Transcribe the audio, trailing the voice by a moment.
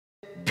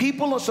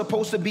People are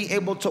supposed to be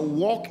able to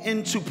walk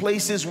into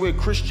places where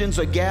Christians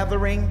are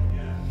gathering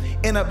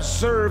and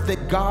observe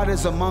that God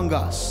is among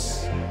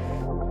us.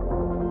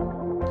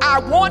 I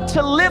want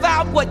to live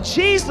out what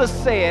Jesus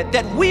said,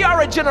 that we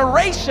are a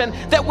generation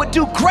that would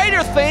do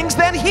greater things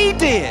than he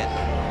did.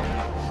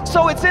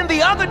 So it's in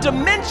the other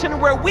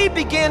dimension where we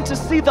begin to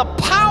see the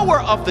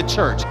power of the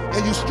church.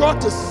 And you start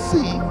to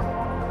see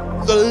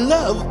the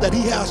love that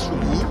he has for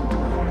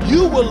you.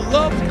 You will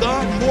love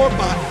God more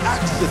by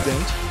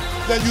accident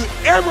than you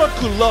ever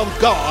could love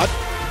God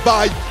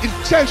by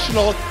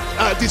intentional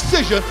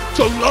decision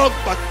to love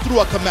but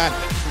through a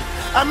commandment.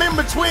 I'm in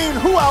between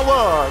who I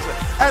was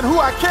and who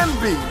I can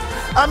be.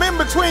 I'm in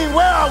between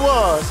where I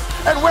was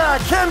and where I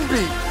can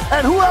be.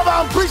 And whoever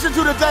I'm preaching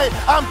to today,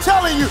 I'm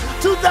telling you,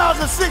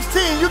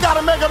 2016, you got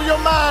to make up your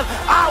mind,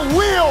 I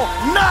will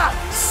not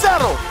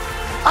settle.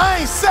 I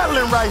ain't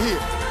settling right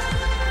here.